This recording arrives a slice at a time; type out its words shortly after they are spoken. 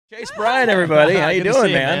Chase Bryant, everybody. How you doing,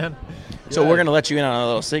 you, man? So we're going to let you in on a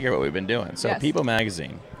little secret what we've been doing. So People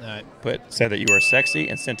Magazine said that you were sexy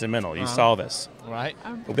and sentimental. You saw this. Right.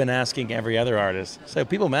 We've been asking every other artist. So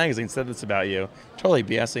People Magazine said this about you. Totally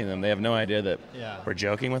BSing them. They have no idea that we're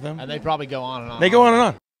joking with them. And they probably go on and on. They go on and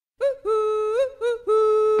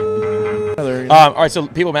on. All right, so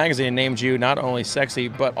People Magazine named you not only sexy,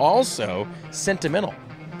 but also sentimental.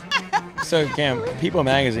 So, Cam, People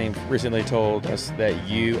Magazine recently told us that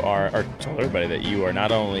you are, or told everybody that you are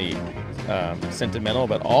not only sentimental,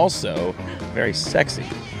 but also very sexy.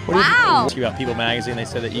 What do you about People Magazine? They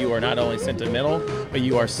said that you are not only sentimental, but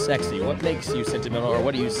you are sexy. What makes you sentimental, or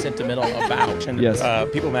what are you sentimental about?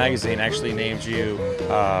 And, People Magazine actually named you,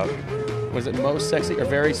 was it most sexy or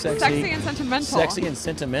very sexy? Sexy and sentimental. Sexy and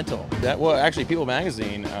sentimental. Well, actually, People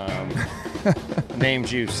Magazine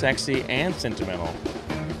named you sexy and sentimental.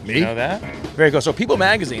 Me? You know that? Very cool. So People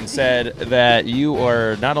Magazine said that you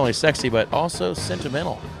are not only sexy, but also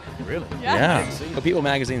sentimental. Really? Yeah. So People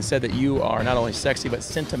Magazine said that you are not only sexy, but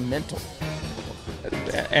sentimental.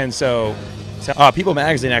 And so People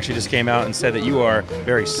Magazine actually just came out and said that you are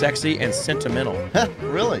very sexy and sentimental.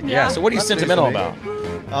 Really? Yeah. So what are you sentimental about?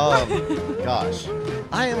 Gosh,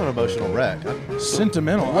 I am an emotional wreck.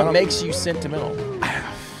 Sentimental. What makes you sentimental?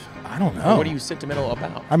 I don't know. What are you sentimental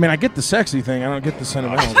about? I mean, I get the sexy thing. I don't get the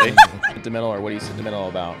sentimental thing. Sentimental, or what are you sentimental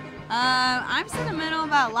about? I'm sentimental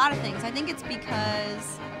about a lot of things. I think it's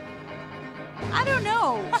because, I don't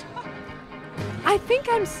know. I think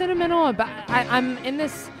I'm sentimental about, I'm in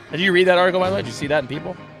this. Did you read that article, by the way? Did you see that in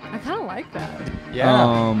People? I kind of like that.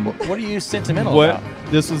 Yeah. What are you sentimental about?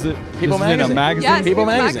 This was it. People Magazine. Magazine. In a magazine. Yes, People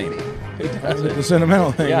Magazine. The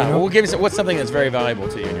sentimental thing. Yeah. You know? Well, we'll give you what's something that's very valuable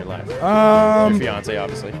to you in your life. Your fiance,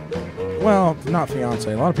 obviously. Well, not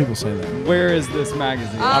fiance. A lot of people say that. Where is this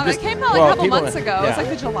magazine? It came out like a couple months ago. It was like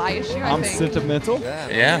the July issue, I I'm think. sentimental?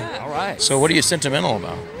 Yeah. All right. So what are you sentimental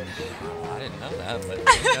about? I didn't know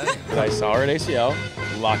that, but I saw her at ACL.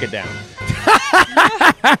 Lock it down.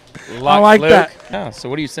 I like that. Yeah. So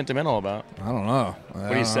what are you sentimental about? I don't know.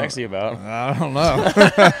 What are you sexy about? I don't know.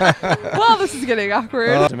 Well, this is getting awkward.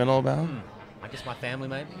 Sentimental about? I guess my family,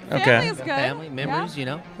 maybe. Okay. Family is good. Family, memories, you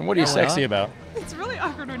know. And what are you sexy about? It's really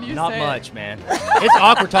awkward when you Not say much, man. It's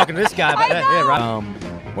awkward talking to this guy, but yeah, right.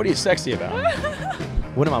 What are you sexy about?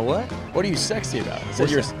 What am I what? What are you sexy about?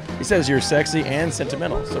 He says you're sexy and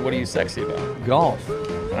sentimental. So what are you sexy about? Golf.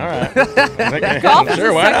 All right. Golf is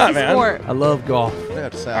Sure, a why not, sexy man? sport. I love golf. I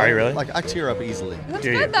have to say, Are you really? Like, I tear up easily. That's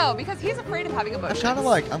Do you? good though, because he's afraid of having emotions.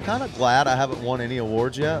 I'm kind of glad I haven't won any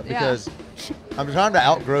awards yet because I'm trying to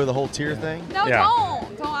outgrow the whole tear thing. No, Yeah.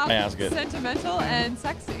 don't out Yeah, that's good. sentimental and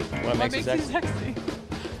sexy. What makes you sexy?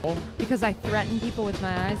 Because I threaten people with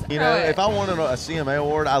my eyes. You know, if I wanted a CMA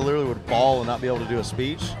award, I literally would bawl and not be able to do a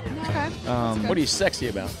speech. Okay. What are you sexy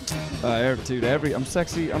about? Dude, I'm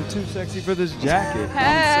sexy. I'm too sexy for this jacket.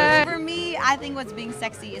 Hey. For me, I think what's being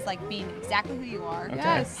sexy is like being exactly who you are.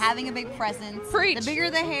 Yes. Having a big presence. Preach. The bigger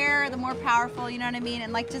the hair, the more powerful, you know what I mean?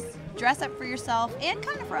 And like just dress up for yourself and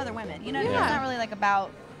kind of for other women. You know, it's not really like about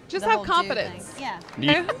Just the have whole dude confidence. thing.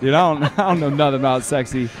 Yeah. Dude, I don't know nothing about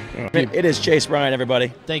sexy. It is Chase Bryant, everybody.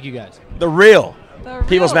 Thank you, guys. The real The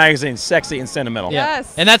People's real- Magazine, sexy and sentimental.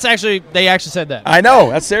 Yes. And that's actually, they actually said that. I know.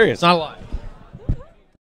 That's serious. It's not a lie.